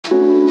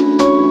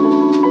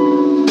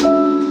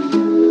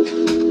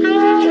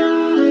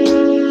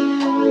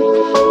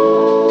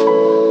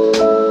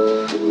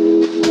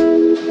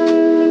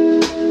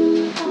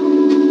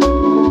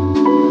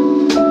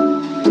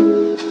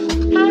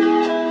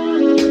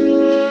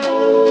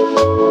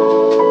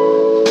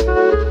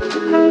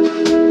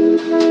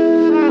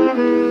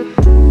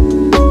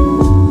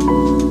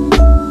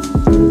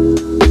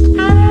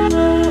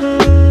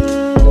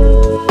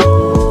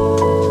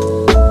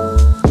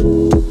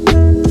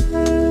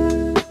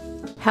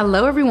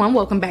Hello everyone,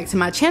 welcome back to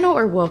my channel,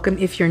 or welcome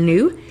if you're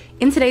new.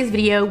 In today's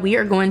video, we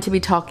are going to be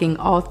talking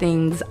all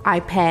things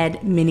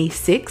iPad mini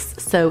 6.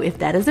 So if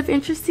that is of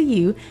interest to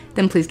you,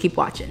 then please keep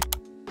watching.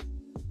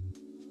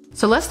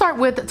 So let's start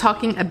with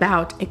talking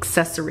about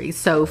accessories.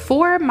 So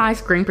for my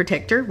screen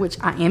protector, which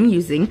I am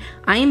using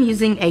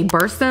a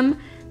Bursum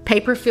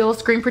paper fill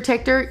screen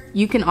protector.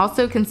 You can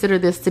also consider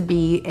this to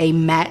be a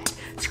matte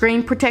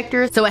screen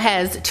protector. So it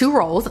has two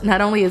roles.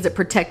 Not only is it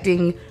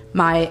protecting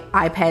my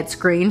iPad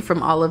screen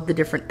from all of the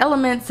different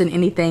elements and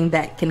anything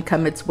that can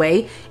come its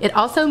way, it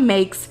also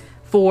makes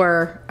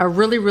for a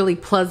really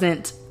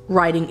pleasant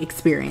writing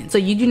experience. So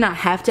you do not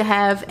have to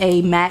have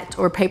a matte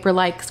or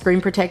paper-like screen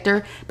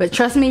protector, but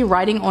trust me,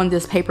 writing on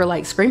this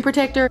paper-like screen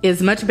protector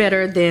is much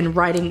better than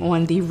writing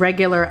on the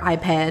regular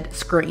iPad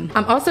screen.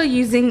 I'm also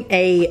using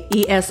a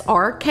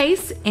ESR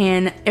case,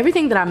 and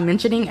everything that I'm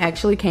mentioning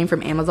actually came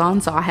from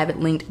Amazon, so I have it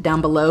linked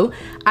down below.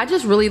 I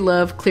just really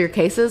love clear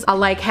cases. I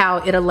like how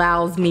it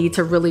allows me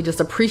to really just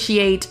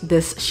appreciate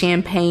this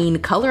champagne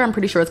color. I'm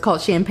pretty sure it's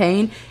called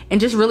champagne, and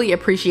just really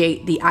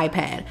appreciate the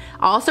iPad.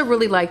 I also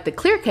really like the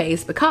clear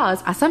case because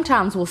I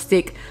sometimes will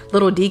stick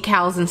little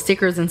decals and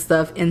stickers and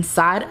stuff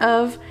inside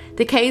of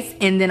the case,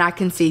 and then I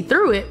can see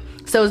through it.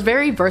 So it's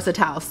very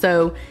versatile.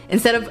 So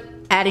instead of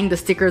adding the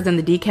stickers and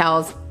the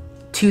decals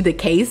to the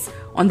case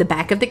on the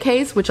back of the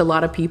case, which a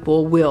lot of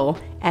people will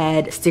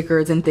add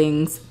stickers and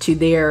things to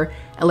their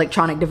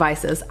electronic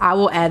devices, I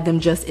will add them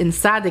just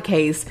inside the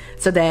case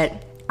so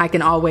that I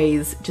can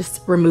always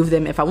just remove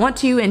them if I want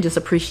to and just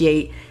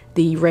appreciate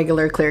the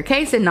regular clear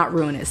case and not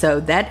ruin it. So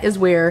that is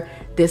where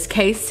this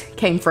case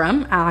came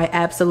from. I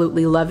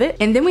absolutely love it.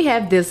 And then we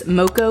have this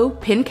Moco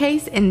pen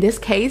case, and this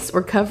case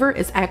or cover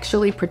is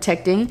actually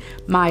protecting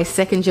my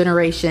second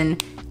generation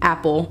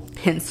Apple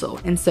pencil.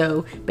 And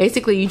so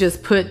basically you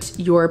just put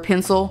your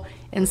pencil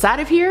inside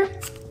of here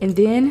and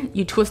then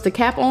you twist the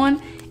cap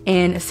on,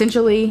 and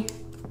essentially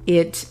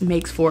it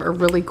makes for a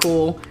really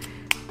cool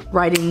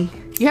writing.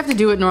 You have to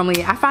do it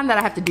normally. I find that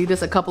I have to do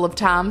this a couple of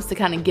times to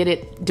kind of get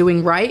it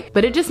doing right,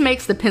 but it just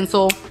makes the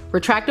pencil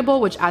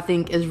retractable, which I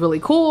think is really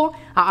cool.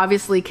 I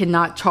obviously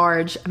cannot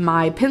charge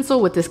my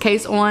pencil with this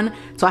case on,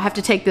 so I have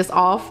to take this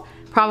off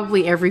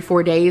probably every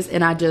 4 days,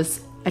 and I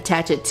just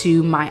attach it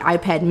to my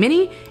iPad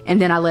mini, and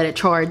then I let it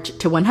charge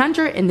to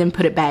 100 and then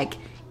put it back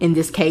in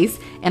this case.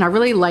 And I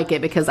really like it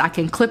because I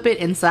can clip it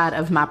inside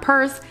of my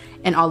purse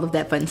and all of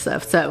that fun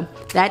stuff. So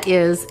that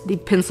is the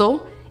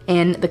pencil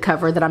and the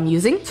cover that I'm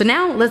using. So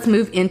now let's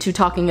move into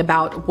talking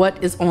about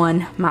what is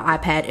on my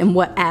iPad and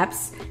what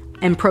apps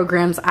and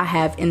programs I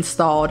have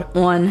installed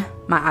on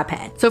my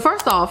iPad. So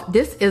first off,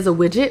 this is a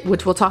widget,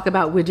 which we'll talk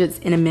about widgets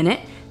in a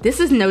minute. This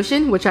is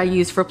Notion, which I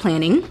use for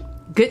planning.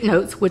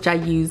 GoodNotes, which I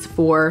use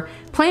for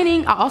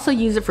planning. I also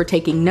use it for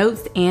taking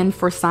notes and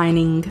for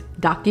signing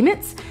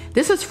documents.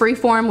 This is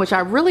Freeform, which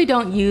I really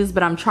don't use,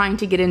 but I'm trying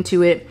to get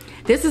into it.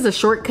 This is a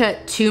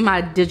shortcut to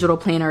my digital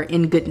planner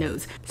in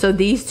GoodNotes. So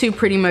these two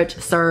pretty much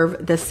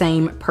serve the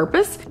same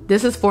purpose.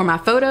 This is for my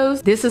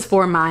photos. This is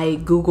for my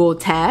Google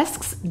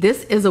Tasks.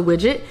 This is a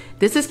widget.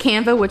 This is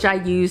Canva, which I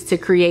use to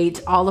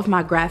create all of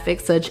my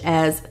graphics, such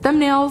as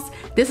thumbnails.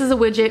 This is a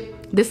widget.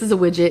 This is a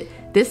widget.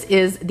 This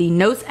is the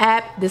Notes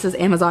app. This is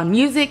Amazon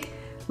Music.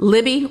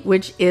 Libby,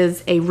 which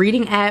is a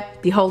reading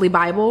app. The Holy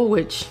Bible,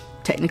 which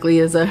technically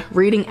is a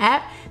reading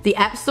app. The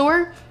App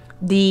Store,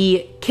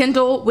 the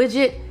Kindle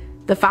widget,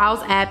 the Files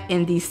app,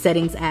 and the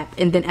Settings app.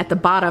 And then at the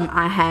bottom,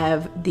 I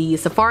have the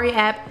Safari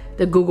app,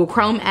 the Google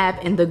Chrome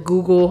app, and the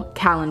Google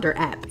Calendar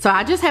app. So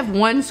I just have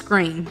one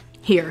screen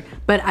here,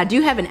 but I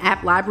do have an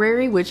app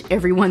library, which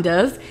everyone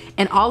does,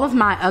 and all of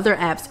my other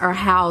apps are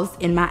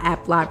housed in my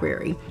app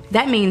library.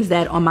 That means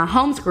that on my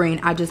home screen,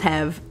 I just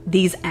have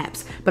these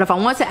apps. But if I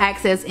want to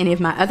access any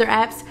of my other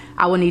apps,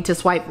 I will need to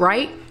swipe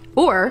right,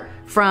 or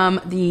from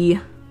the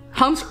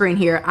home screen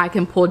here, I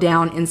can pull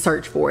down and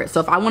search for it. So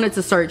if I wanted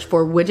to search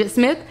for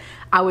Widgetsmith,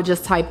 I would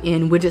just type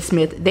in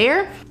Widgetsmith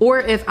there.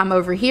 Or if I'm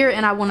over here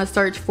and I want to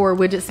search for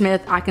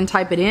Widgetsmith, I can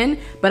type it in,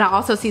 but I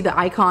also see the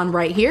icon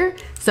right here,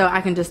 so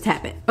I can just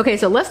tap it. Okay,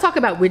 so let's talk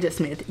about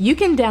Widgetsmith. You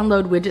can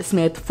download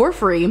Widgetsmith for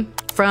free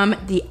from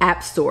the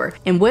App Store.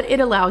 And what it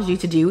allows you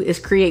to do is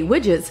create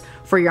widgets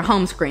for your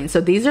home screen. So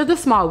these are the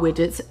small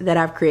widgets that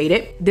I've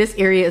created. This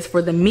area is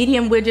for the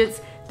medium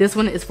widgets. This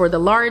one is for the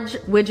large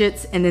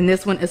widgets, and then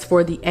this one is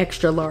for the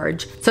extra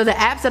large. So the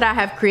apps that I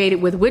have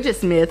created with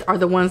Widgetsmith are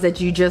the ones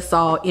that you just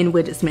saw in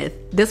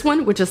Widgetsmith. This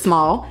one, which is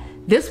small,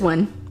 this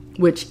one,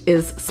 which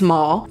is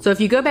small. So if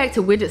you go back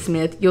to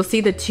Widgetsmith, you'll see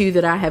the two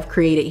that I have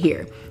created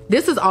here.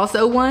 This is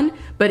also one,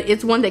 but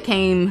it's one that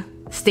came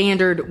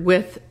standard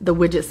with the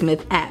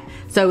Widgetsmith app.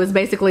 So it's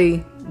basically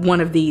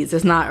one of these.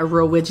 It's not a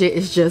real widget,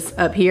 it's just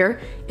up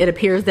here. It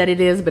appears that it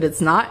is, but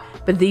it's not.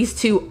 But these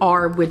two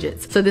are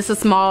widgets. So this is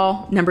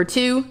small number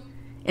 2,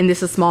 and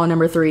this is small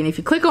number 3. And if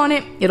you click on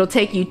it, it'll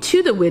take you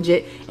to the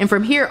widget. And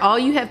from here, all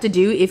you have to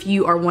do if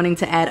you are wanting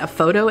to add a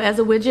photo as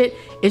a widget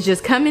is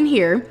just come in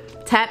here,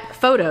 tap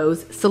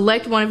photos,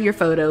 select one of your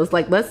photos.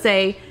 Like let's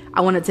say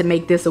I wanted to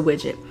make this a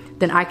widget.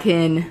 Then I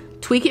can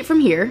tweak it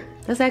from here.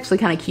 That's actually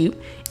kind of cute.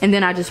 And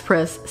then I just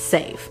press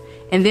save.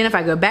 And then if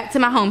I go back to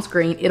my home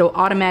screen, it'll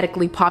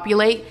automatically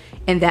populate,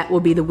 and that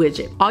will be the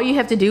widget. All you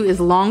have to do is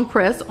long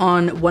press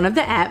on one of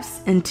the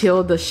apps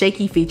until the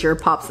shaky feature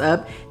pops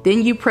up.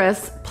 Then you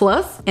press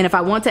plus, and if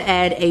I want to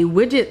add a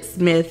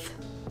Widgetsmith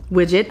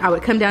widget, I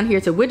would come down here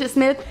to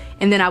Widgetsmith,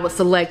 and then I would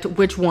select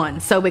which one.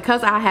 So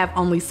because I have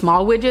only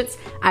small widgets,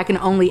 I can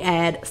only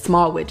add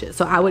small widgets.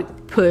 So I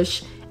would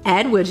push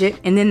add widget,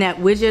 and then that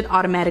widget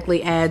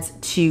automatically adds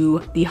to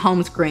the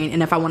home screen.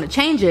 And if I want to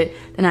change it,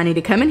 then I need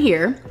to come in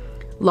here,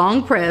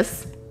 long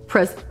press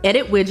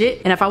edit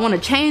widget, and if I want to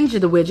change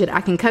the widget,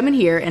 I can come in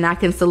here and I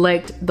can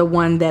select the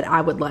one that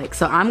I would like.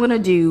 So I'm going to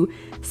do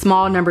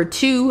small number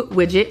 2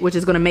 widget, which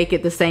is going to make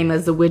it the same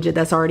as the widget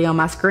that's already on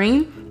my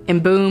screen,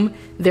 and boom,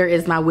 there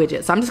is my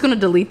widget. So I'm just going to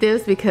delete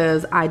this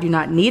because I do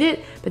not need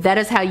it, but that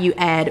is how you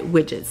add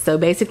widgets. So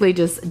basically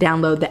just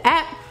download the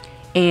app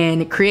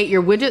and create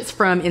your widgets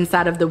from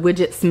inside of the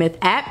Widgetsmith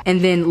app,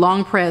 and then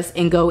long press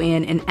and go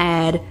in and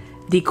add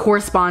the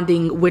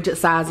corresponding widget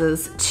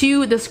sizes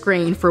to the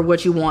screen for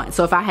what you want.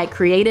 So if I had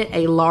created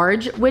a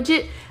large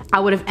widget, I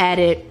would have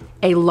added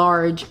a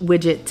large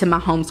widget to my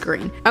home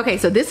screen. Okay,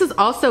 so this is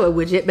also a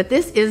widget, but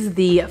this is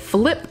the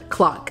flip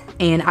clock,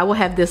 and I will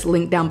have this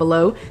link down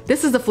below.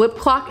 This is the flip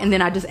clock, and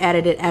then I just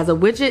added it as a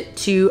widget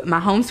to my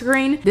home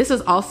screen. This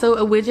is also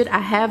a widget I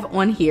have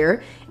on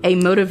here, a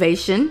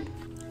motivation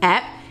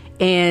app,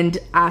 and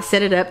I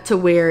set it up to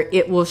where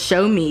it will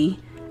show me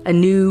a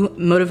new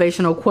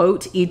motivational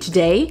quote each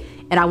day.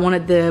 And I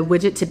wanted the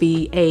widget to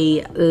be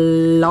a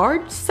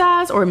large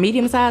size or a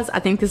medium size. I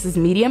think this is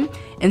medium.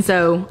 And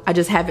so I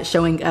just have it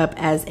showing up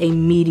as a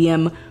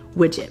medium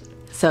widget.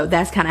 So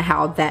that's kind of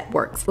how that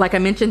works. Like I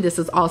mentioned, this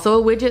is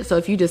also a widget. So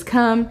if you just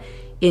come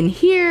in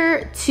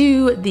here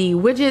to the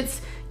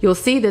widgets, you'll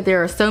see that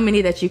there are so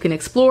many that you can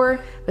explore,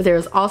 but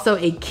there's also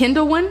a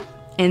Kindle one.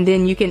 And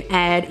then you can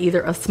add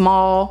either a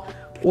small,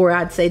 or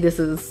I'd say this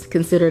is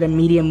considered a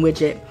medium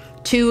widget,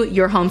 to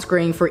your home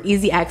screen for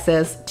easy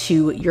access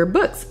to your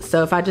books.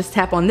 So if I just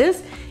tap on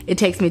this, it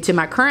takes me to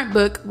my current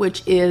book,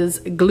 which is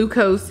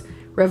Glucose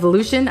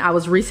Revolution. I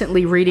was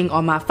recently reading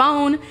on my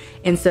phone,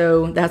 and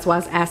so that's why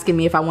it's asking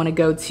me if I want to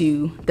go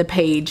to the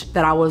page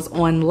that I was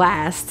on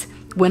last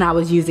when I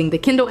was using the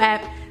Kindle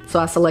app. So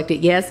I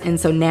selected yes, and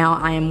so now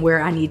I am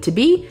where I need to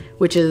be,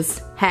 which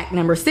is hack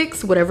number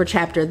 6, whatever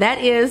chapter that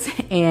is,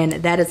 and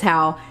that is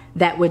how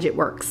that widget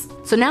works.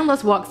 So now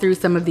let's walk through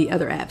some of the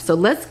other apps. So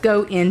let's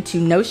go into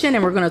Notion,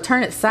 and we're going to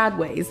turn it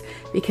sideways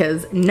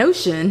because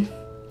Notion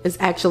is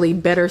actually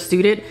better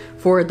suited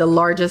for the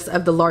largest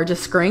of the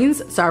largest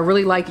screens. So I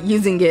really like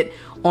using it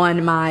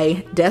on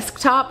my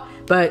desktop,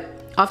 but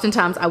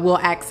oftentimes I will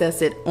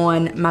access it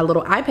on my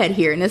little iPad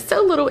here, and it's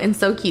so little and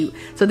so cute.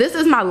 So this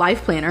is my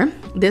life planner.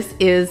 This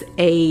is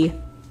a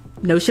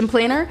Notion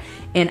planner,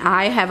 and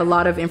I have a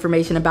lot of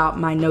information about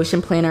my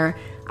Notion planner.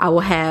 I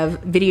will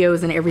have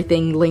videos and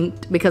everything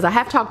linked because I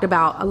have talked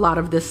about a lot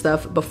of this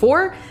stuff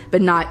before,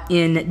 but not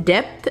in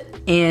depth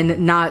and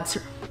not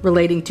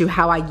relating to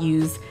how I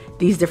use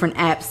these different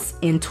apps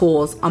and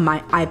tools on my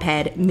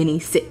iPad mini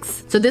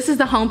 6. So this is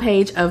the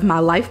homepage of my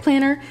life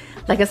planner.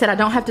 Like I said, I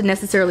don't have to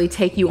necessarily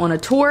take you on a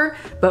tour,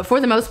 but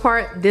for the most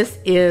part, this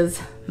is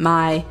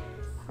my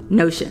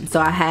Notion. So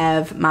I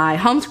have my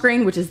home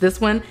screen, which is this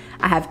one.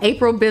 I have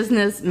April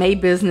business, May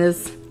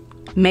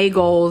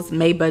goals,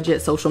 May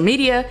budget, social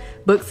media,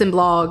 books and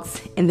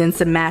blogs, and then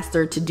some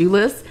master to-do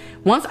lists.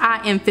 Once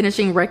I am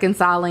finishing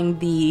reconciling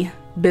the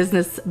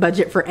business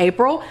budget for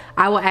April,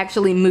 I will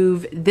actually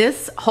move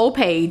this whole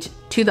page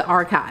to the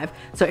archive.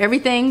 So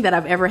everything that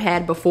I've ever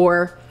had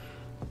before,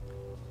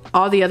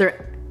 all the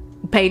other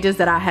pages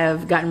that I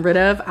have gotten rid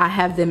of, I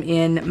have them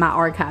in my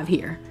archive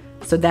here.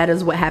 So that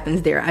is what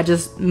happens there. I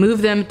just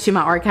move them to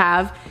my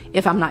archive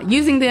if I'm not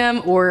using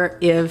them or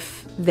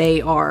if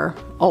they are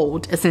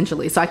old,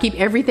 essentially. So I keep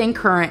everything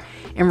current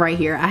and right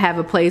here. I have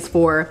a place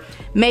for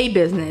May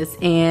business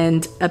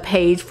and a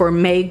page for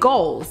May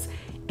goals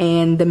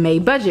and the May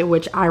budget,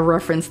 which I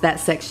reference that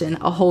section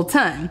a whole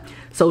ton.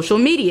 Social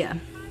media,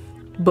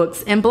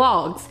 books and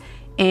blogs,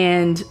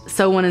 and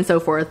so on and so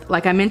forth.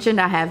 Like I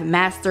mentioned, I have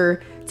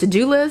master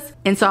to-do list,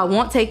 and so I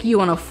won't take you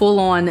on a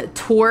full-on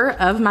tour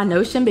of my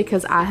Notion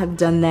because I have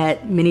done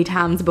that many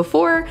times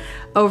before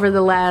over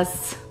the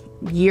last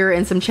year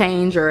and some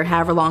change, or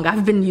however long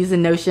I've been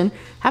using Notion.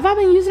 Have I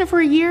been using it for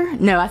a year?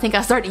 No, I think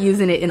I started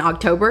using it in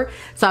October.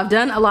 So I've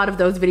done a lot of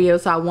those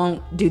videos, so I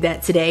won't do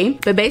that today.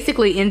 But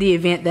basically, in the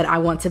event that I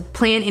want to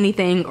plan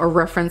anything or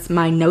reference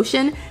my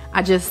Notion,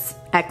 I just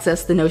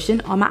access the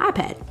Notion on my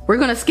iPad. We're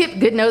gonna skip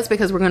GoodNotes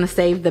because we're gonna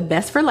save the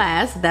best for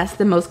last. That's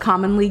the most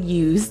commonly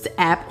used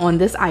app on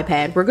this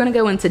iPad. We're gonna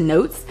go into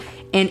Notes,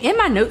 and in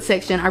my notes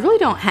section, I really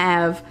don't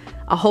have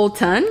a whole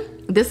ton.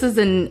 This is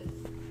an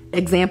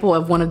example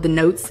of one of the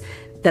notes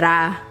that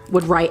I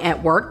would write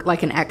at work,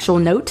 like an actual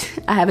note.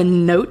 I have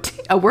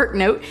a work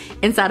note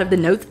inside of the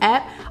Notes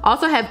app. I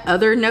also have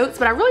other notes,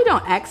 but I really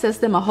don't access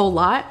them a whole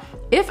lot.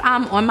 If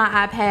I'm on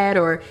my iPad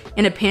or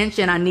in a pinch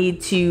and I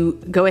need to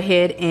go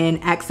ahead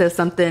and access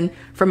something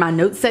from my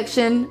notes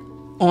section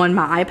on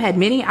my iPad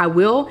mini, I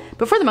will.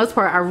 But for the most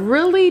part, I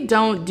really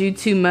don't do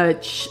too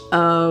much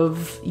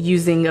of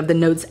using of the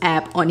Notes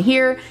app on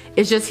here.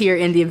 It's just here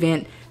in the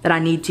event that I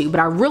need to. But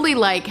I really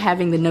like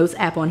having the Notes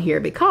app on here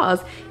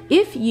because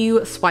if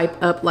you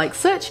swipe up like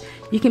such,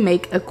 you can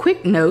make a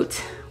quick note,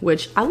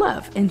 which I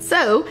love. And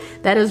so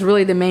that is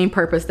really the main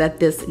purpose that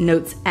this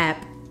Notes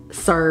app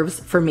serves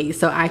for me.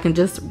 So I can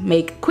just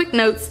make quick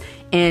notes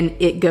and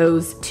it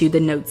goes to the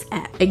Notes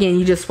app. Again,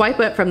 you just swipe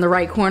up from the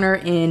right corner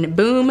and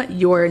boom,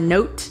 your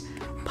note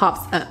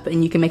pops up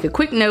and you can make a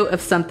quick note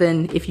of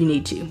something if you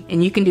need to.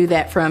 And you can do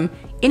that from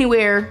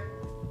anywhere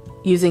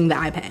using the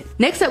iPad.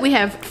 Next up, we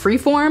have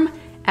Freeform.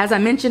 As I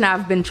mentioned,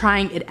 I've been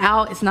trying it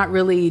out. It's not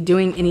really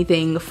doing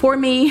anything for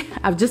me.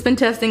 I've just been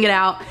testing it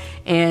out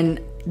and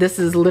this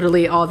is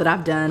literally all that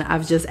I've done.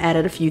 I've just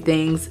added a few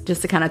things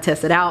just to kind of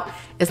test it out.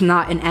 It's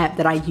not an app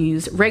that I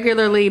use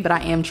regularly, but I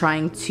am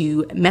trying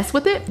to mess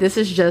with it. This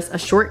is just a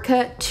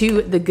shortcut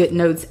to the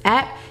GoodNotes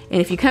app. And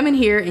if you come in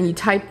here and you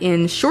type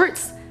in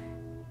shorts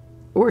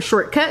or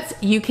shortcuts,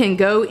 you can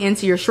go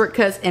into your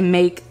shortcuts and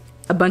make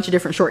a bunch of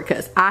different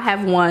shortcuts. I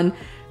have one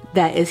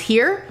that is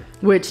here,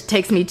 which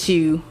takes me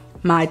to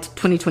my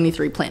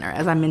 2023 planner,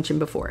 as I mentioned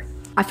before.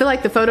 I feel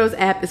like the Photos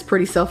app is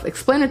pretty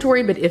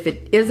self-explanatory, but if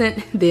it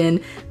isn't,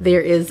 then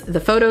there is the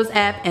Photos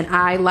app, and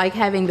I like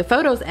having the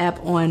Photos app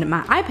on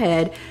my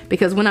iPad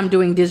because when I'm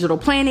doing digital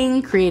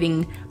planning,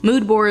 creating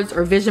mood boards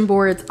or vision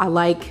boards, I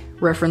like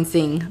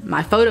referencing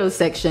my photos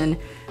section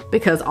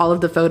because all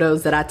of the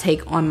photos that I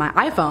take on my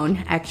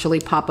iPhone actually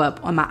pop up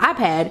on my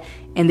iPad,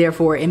 and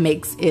therefore it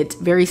makes it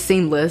very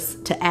seamless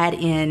to add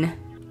in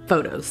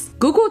photos.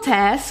 Google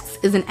Tasks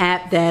is an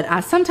app that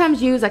I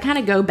sometimes use. I kind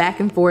of go back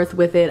and forth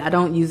with it. I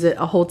don't use it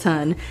a whole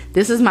ton.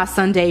 This is my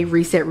Sunday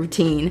reset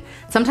routine.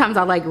 Sometimes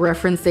I like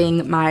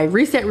referencing my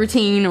reset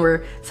routine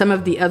or some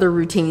of the other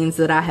routines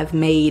that I have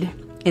made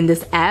in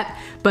this app.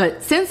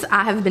 But since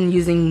I have been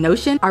using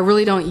Notion, I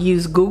really don't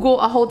use Google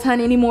a whole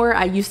ton anymore.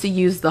 I used to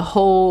use the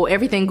whole,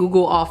 everything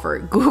Google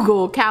offered,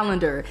 Google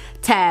Calendar,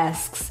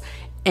 Tasks,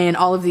 and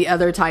all of the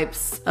other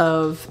types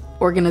of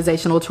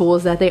organizational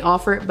tools that they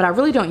offer, but I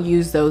really don't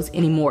use those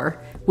anymore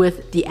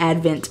with the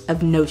advent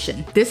of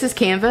Notion. This is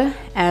Canva.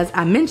 As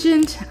I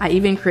mentioned, I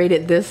even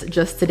created this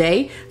just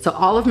today. So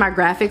all of my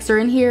graphics are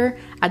in here.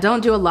 I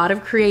don't do a lot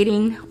of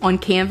creating on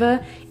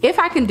Canva. If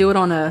I can do it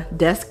on a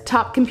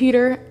desktop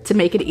computer to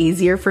make it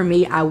easier for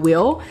me, I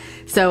will.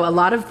 So a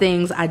lot of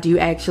things I do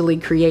actually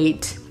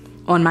create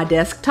on my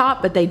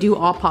desktop, but they do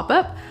all pop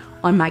up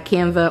on my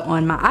Canva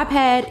on my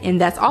iPad,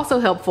 and that's also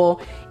helpful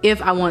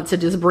if I want to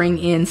just bring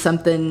in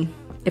something,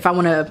 if I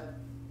want to,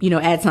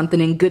 add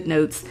something in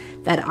GoodNotes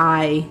that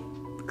I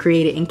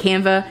created in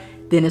Canva,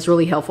 then it's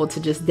really helpful to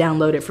just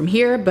download it from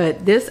here.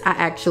 But this I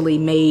actually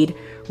made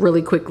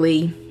really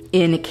quickly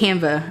in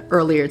Canva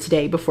earlier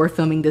today before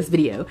filming this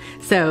video.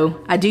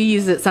 So I do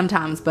use it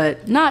sometimes,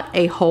 but not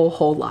a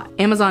whole lot.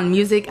 Amazon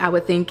Music, I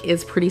would think,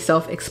 is pretty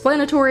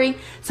self-explanatory.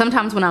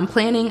 Sometimes when I'm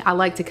planning, I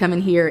like to come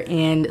in here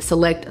and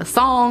select a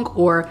song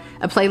or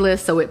a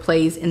playlist so it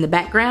plays in the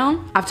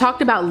background. I've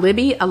talked about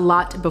Libby a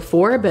lot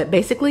before, but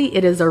basically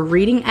it is a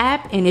reading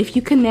app, and if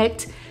you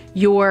connect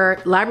your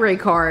library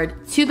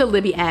card to the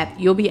Libby app,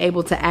 you'll be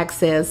able to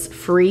access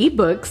free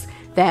books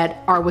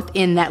that are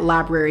within that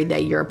library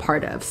that you're a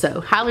part of. So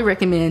highly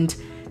recommend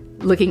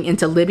looking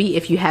into Libby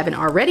if you haven't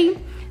already.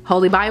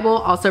 Holy Bible,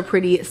 also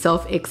pretty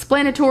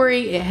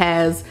self-explanatory. It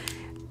has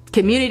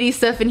community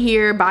stuff in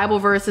here, Bible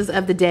verses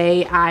of the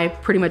day. I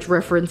pretty much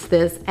reference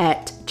this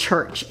at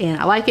church,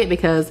 and I like it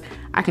because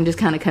I can just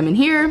kind of come in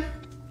here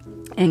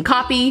and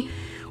copy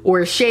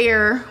or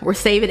share or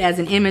save it as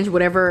an image,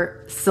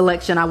 whatever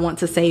selection I want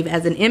to save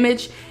as an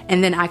image,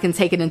 and then I can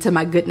take it into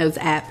my GoodNotes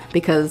app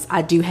because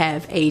I do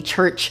have a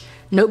church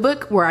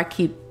notebook where I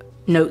keep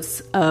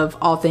notes of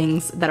all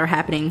things that are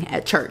happening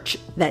at church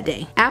that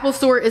day. Apple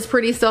Store is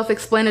pretty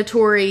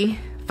self-explanatory.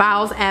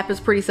 Files app is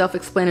pretty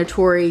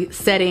self-explanatory.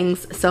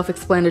 Settings,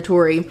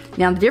 self-explanatory.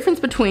 Now the difference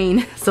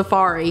between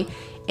Safari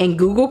and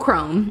Google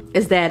Chrome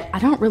is that I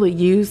don't really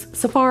use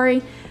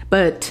Safari,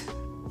 but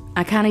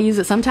I kind of use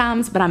it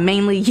sometimes, but I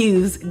mainly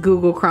use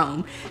Google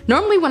Chrome.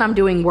 Normally when I'm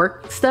doing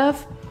work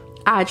stuff,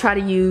 I try to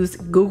use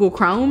Google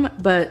Chrome,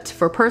 but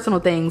for personal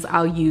things,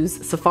 I'll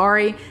use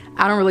Safari.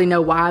 I don't really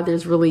know why.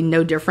 There's really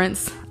no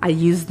difference. I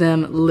use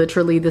them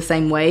literally the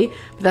same way,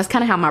 but that's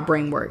kind of how my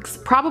brain works.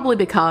 Probably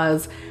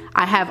because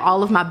I have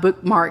all of my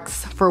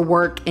bookmarks for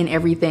work and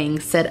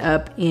everything set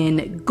up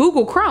in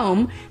Google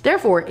Chrome.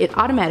 Therefore, it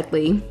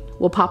automatically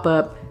will pop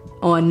up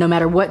on no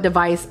matter what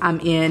device I'm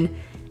in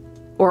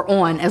or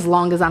on, as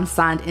long as I'm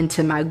signed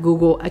into my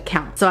Google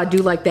account. So I do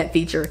like that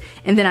feature.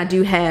 And then I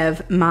do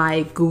have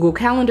my Google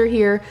Calendar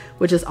here,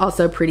 which is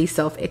also pretty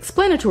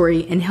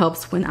self-explanatory and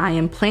helps when I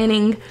am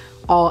planning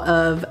all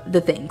of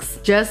the things.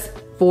 Just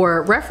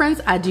for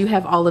reference, I do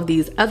have all of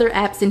these other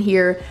apps in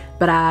here,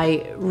 but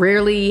I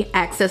rarely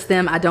access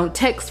them. I don't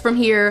text from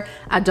here.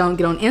 I don't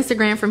get on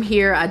Instagram from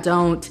here. I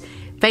don't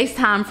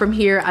FaceTime from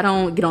here. I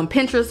don't get on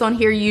Pinterest on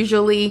here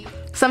usually.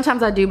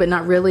 Sometimes I do, but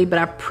not really. But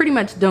I pretty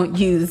much don't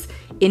use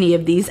any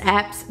of these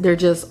apps. They're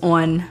just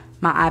on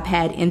my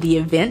iPad in the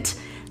event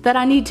that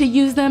I need to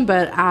use them,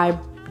 but I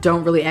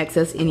don't really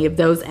access any of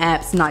those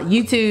apps, not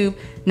YouTube,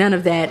 none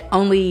of that,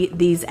 only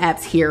these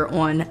apps here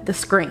on the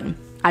screen.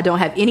 I don't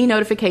have any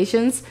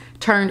notifications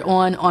turned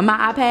on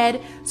my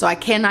iPad, so I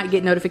cannot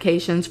get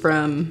notifications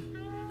from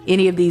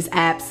any of these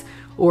apps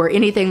or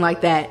anything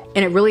like that.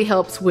 And it really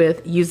helps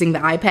with using the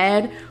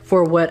iPad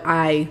for what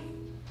I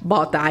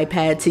bought the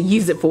iPad to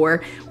use it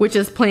for, which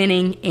is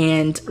planning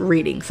and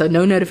reading. So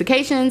no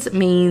notifications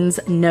means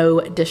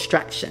no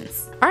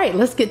distractions. All right,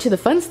 let's get to the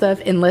fun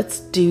stuff and let's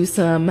do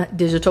some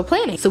digital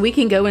planning. So we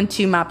can go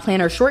into my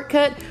planner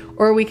shortcut,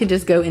 or we can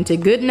just go into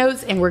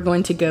GoodNotes, and we're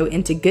going to go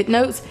into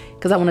GoodNotes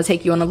because I want to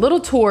take you on a little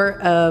tour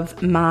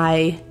of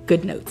my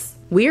GoodNotes.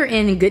 We're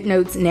in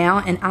GoodNotes now,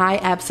 and I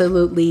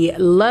absolutely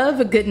love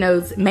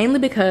GoodNotes, mainly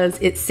because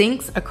it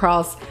syncs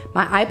across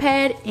my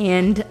iPad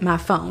and my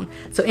phone.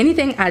 So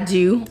anything I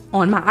do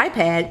on my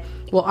iPad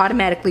will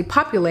automatically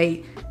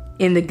populate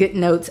in the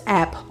GoodNotes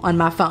app on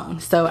my phone.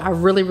 So I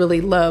really,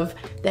 really love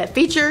that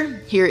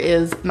feature. Here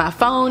is my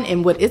phone,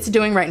 and what it's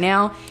doing right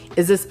now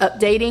is it's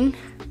updating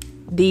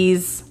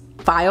these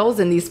files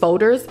and these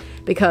folders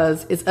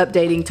because it's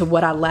updating to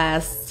what I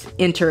last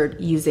entered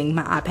using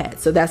my iPad.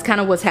 So that's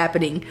kind of what's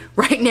happening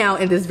right now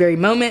in this very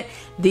moment.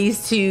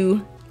 These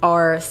two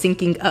are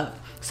syncing up.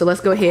 So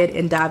let's go ahead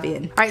and dive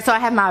in. All right, so I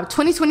have my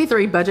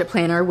 2023 budget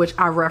planner, which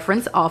I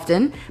reference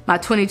often, my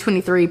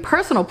 2023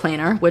 personal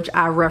planner, which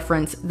I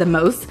reference the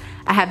most.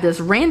 I have this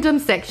random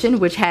section,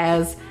 which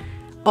has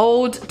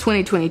old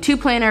 2022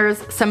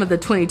 planners, some of the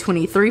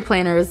 2023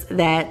 planners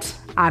that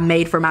I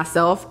made for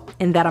myself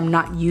and that I'm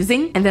not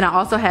using. And then I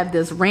also have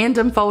this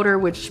random folder,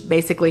 which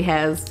basically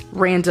has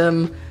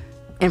random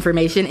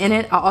information in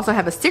it. I also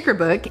have a sticker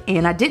book,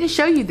 and I didn't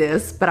show you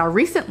this, but I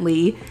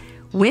recently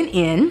went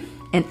in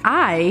and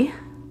I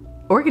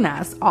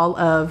organized all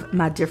of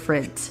my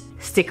different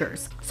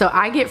stickers. So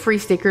I get free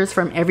stickers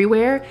from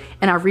everywhere,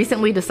 and I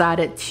recently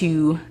decided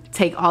to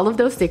take all of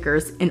those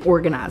stickers and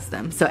organize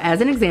them. So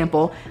as an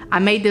example, I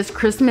made this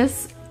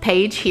Christmas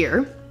page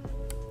here,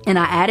 and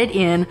I added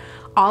in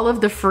all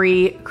of the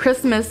free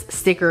Christmas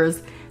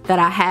stickers that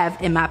I have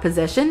in my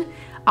possession.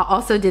 I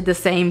also did the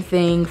same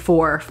thing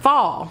for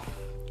fall,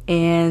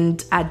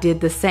 and I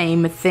did the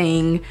same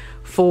thing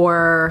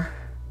for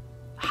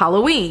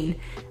Halloween,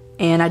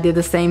 and I did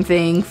the same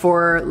thing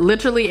for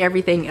literally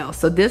everything else.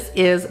 So this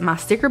is my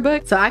sticker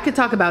book. So I could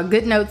talk about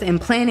GoodNotes and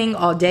planning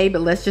all day,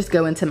 but let's just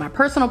go into my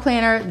personal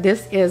planner.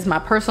 This is my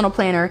personal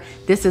planner.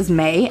 This is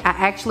May. I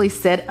actually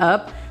set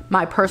up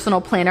my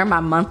personal planner, my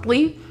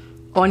monthly,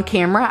 on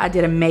camera. I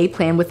did a May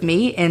plan with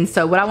me. And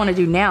so what I want to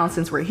do now,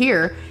 since we're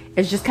here,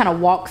 is just kind of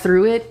walk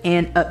through it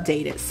and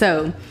update it.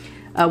 So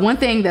one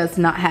thing that's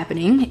not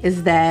happening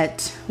is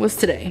that, what's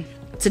today?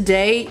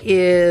 Today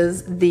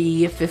is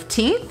the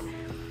 15th.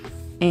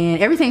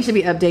 And everything should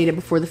be updated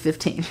before the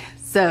 15th.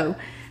 So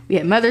we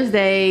had Mother's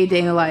Day, Day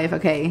in the Life,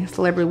 okay,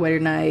 Celebrity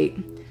Wedding Night,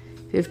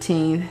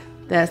 15th,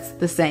 that's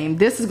the same.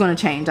 This is gonna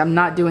change. I'm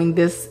not doing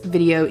this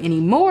video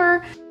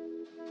anymore.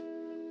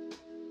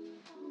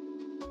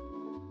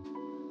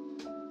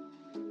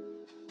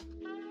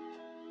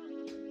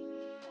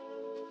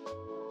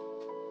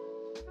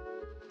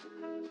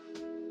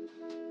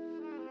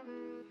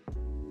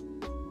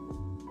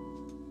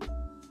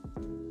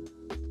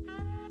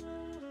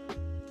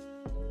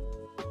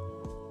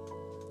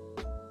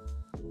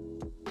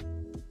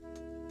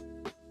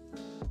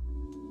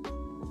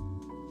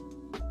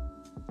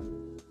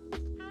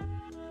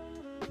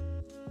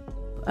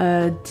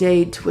 A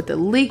date with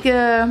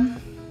Alika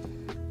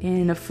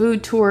and a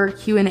food tour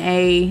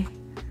Q&A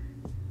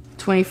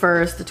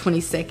 21st to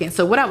 22nd.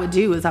 So what I would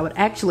do is I would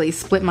actually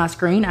split my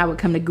screen. I would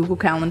come to Google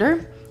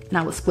Calendar and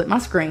I would split my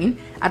screen.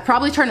 I'd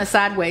probably turn it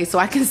sideways so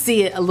I can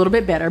see it a little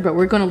bit better, but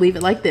we're gonna leave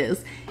it like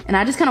this. And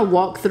I just kind of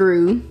walk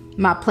through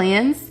my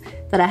plans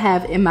that I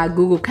have in my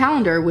Google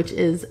Calendar, which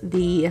is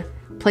the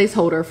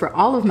placeholder for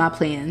all of my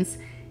plans.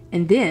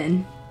 And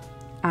then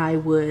I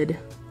would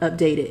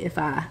update it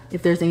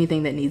if there's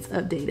anything that needs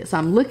updated. So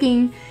I'm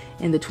looking,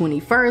 and the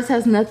 21st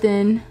has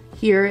nothing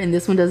here, and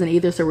this one doesn't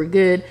either, so we're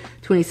good.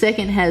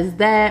 22nd has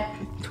that,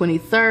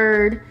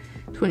 23rd,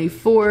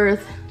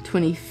 24th,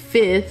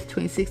 25th,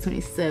 26th,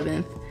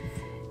 27th,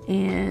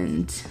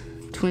 and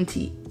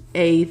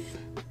 28th.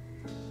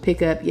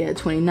 Pick up, yeah,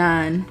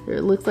 29.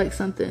 It looks like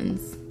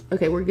something's,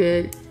 okay, we're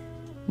good.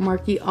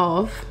 Marquee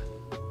off,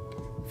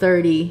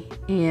 30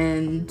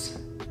 and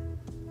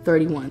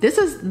 31. This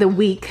is the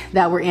week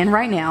that we're in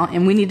right now,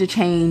 and we need to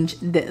change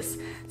this.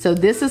 So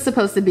this is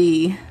supposed to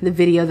be the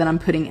video that I'm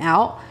putting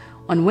out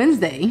on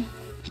Wednesday,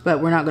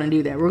 but we're not gonna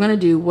do that. We're gonna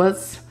do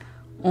what's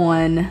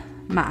on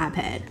my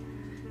iPad.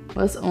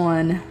 What's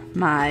on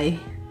my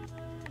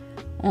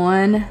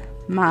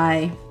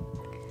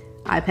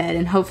iPad,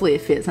 and hopefully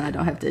it fits and I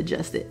don't have to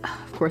adjust it.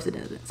 Of course it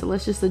doesn't. So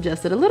let's just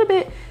adjust it a little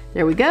bit.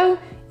 There we go.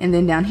 And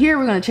then down here,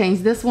 we're gonna change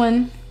this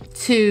one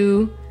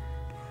to,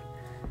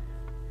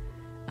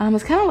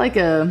 it's kind of like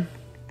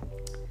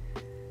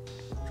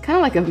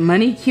a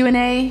money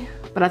Q&A,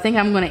 but I think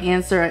I'm going to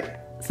answer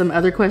some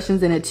other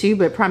questions in it too,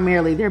 but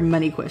primarily they're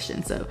money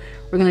questions. So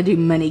we're gonna do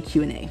money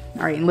Q&A.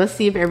 All right, and let's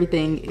see if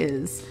everything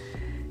is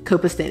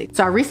copacetic.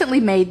 So I recently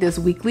made this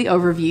weekly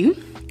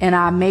overview, and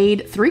I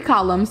made 3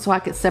 columns so I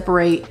could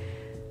separate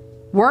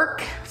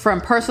work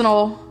from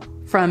personal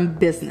from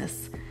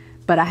business,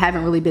 but I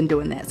haven't really been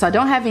doing that. So I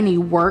don't have any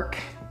work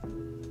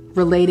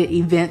related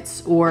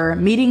events or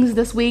meetings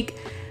this week,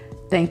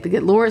 thank the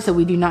good Lord. So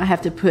we do not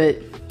have to put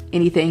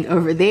anything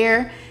over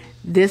there.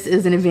 This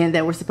is an event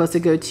that we're supposed to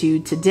go to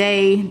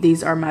today.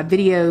 These are my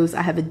videos.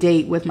 I have a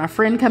date with my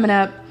friend coming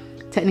up.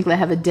 Technically I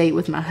have a date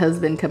with my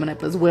husband coming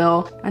up as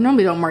well. I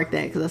normally don't mark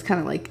that because that's kind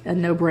of like a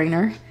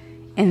no-brainer.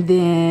 And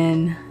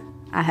then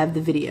I have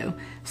the video.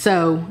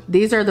 So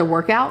these are the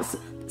workouts.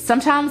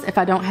 Sometimes if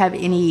I don't have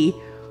any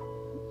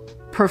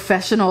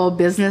professional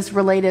business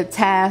related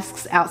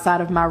tasks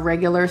outside of my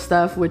regular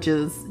stuff, which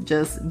is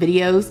just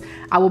videos,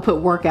 I will put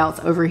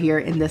workouts over here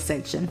in this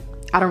section.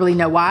 I don't really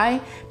know why,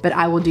 but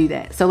I will do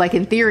that. So like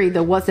in theory,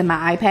 the what's in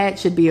my iPad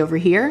should be over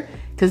here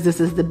because this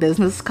is the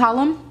business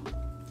column,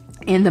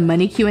 and the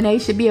money Q&A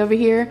should be over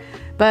here.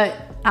 But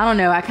I don't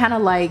know, I kind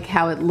of like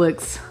how it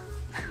looks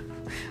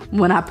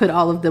when I put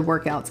all of the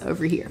workouts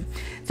over here.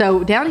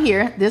 So down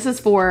here, this is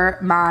for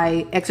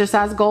my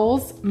exercise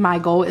goals. My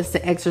goal is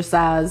to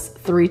exercise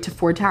 3 to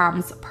 4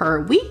 times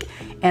per week.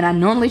 And I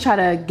normally try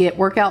to get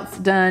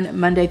workouts done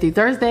Monday through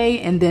Thursday.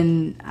 And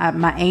then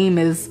my aim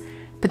is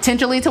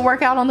potentially to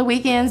work out on the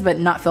weekends, but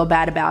not feel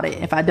bad about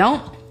it if I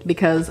don't,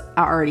 because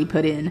I already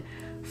put in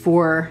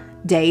 4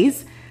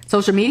 days.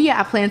 Social media,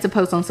 I plan to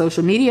post on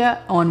social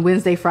media on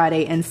Wednesday,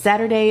 Friday, and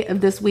Saturday of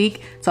this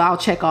week. So I'll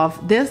check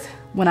off this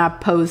when I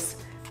post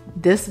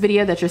this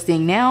video that you're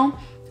seeing now.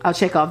 I'll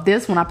check off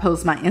this when I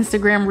post my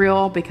Instagram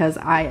reel, because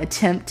I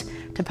attempt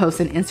to post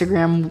an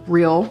Instagram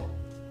reel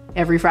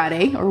every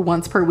Friday or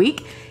once per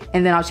week.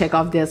 And then I'll check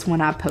off this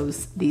when I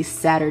post the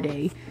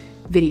Saturday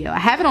video. I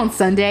have it on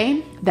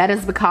Sunday. That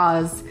is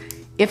because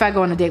if I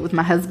go on a date with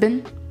my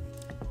husband,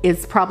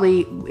 it's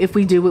probably if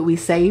we do what we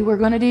say we're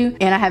gonna do,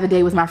 and I have a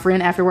date with my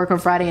friend after work on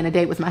Friday and a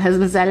date with my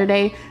husband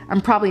Saturday,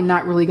 I'm probably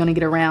not really gonna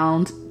get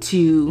around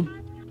to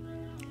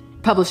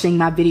publishing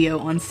my video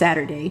on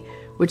Saturday,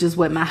 which is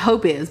what my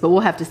hope is, but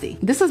we'll have to see.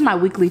 This is my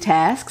weekly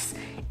tasks,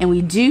 and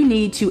we do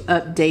need to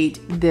update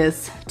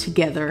this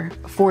together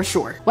for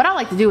sure. What I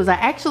like to do is I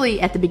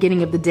actually, at the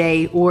beginning of the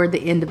day or the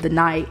end of the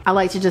night, I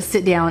like to just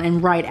sit down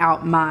and write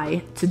out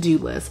my to-do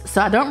list.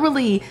 So I don't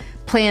really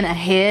plan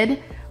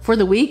ahead for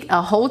the week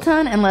a whole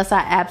ton unless I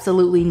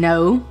absolutely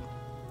know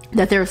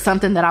that there's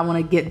something that I want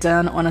to get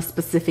done on a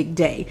specific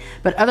day.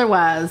 But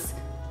otherwise,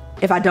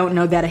 if I don't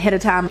know that ahead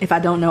of time, if I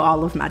don't know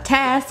all of my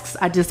tasks,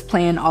 I just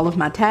plan all of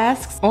my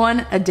tasks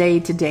on a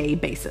day-to-day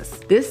basis.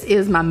 This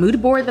is my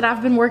mood board that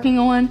I've been working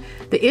on.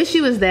 The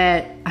issue is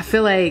that I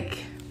feel like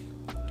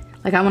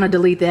I want to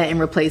delete that and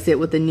replace it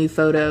with a new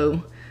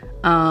photo.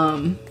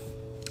 I'm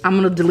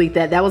gonna delete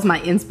that. That was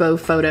my inspo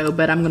photo,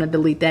 but I'm gonna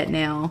delete that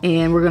now,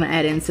 and we're gonna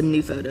add in some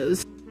new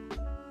photos.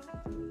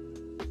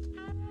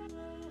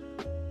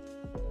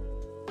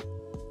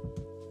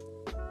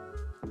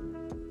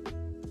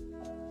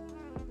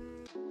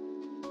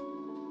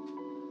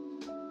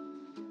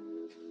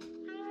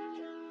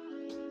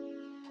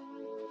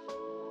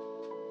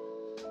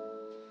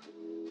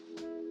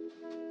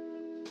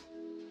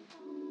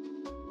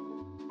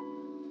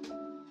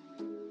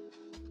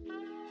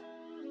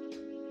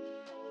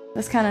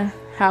 That's kind of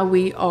how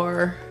we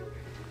are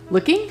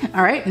looking.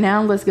 All right,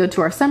 now let's go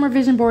to our summer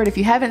vision board. If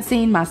you haven't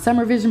seen my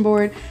summer vision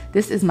board,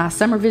 this is my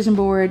summer vision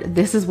board.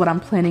 This is what I'm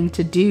planning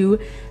to do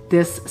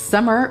this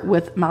summer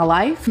with my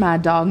life. My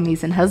dog,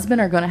 niece, and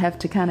husband are gonna have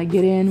to kind of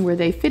get in where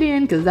they fit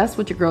in, because that's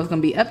what your girl's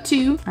gonna be up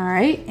to. All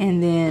right,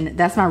 and then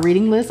that's my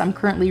reading list. I'm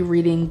currently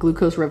reading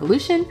Glucose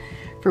Revolution,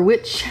 for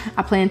which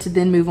I plan to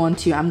then move on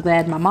to I'm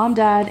Glad My Mom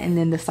Died, and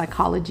then The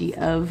Psychology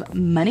of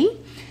Money.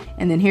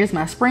 And then here's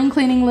my spring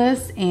cleaning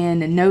list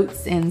and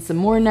notes and some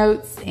more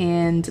notes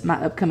and my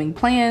upcoming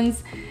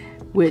plans,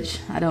 which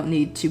I don't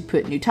need to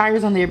put new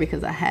tires on there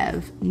because I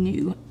have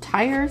new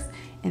tires.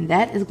 And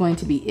that is going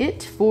to be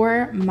it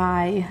for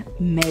my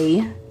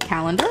May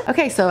calendar.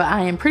 Okay, so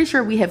I am pretty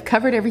sure we have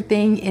covered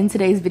everything in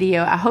today's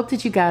video. I hope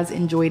that you guys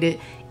enjoyed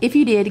it. If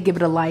you did, give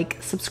it a like,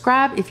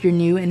 subscribe if you're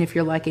new and if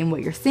you're liking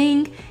what you're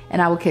seeing,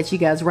 and I will catch you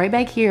guys right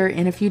back here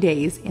in a few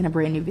days in a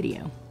brand new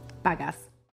video. Bye guys.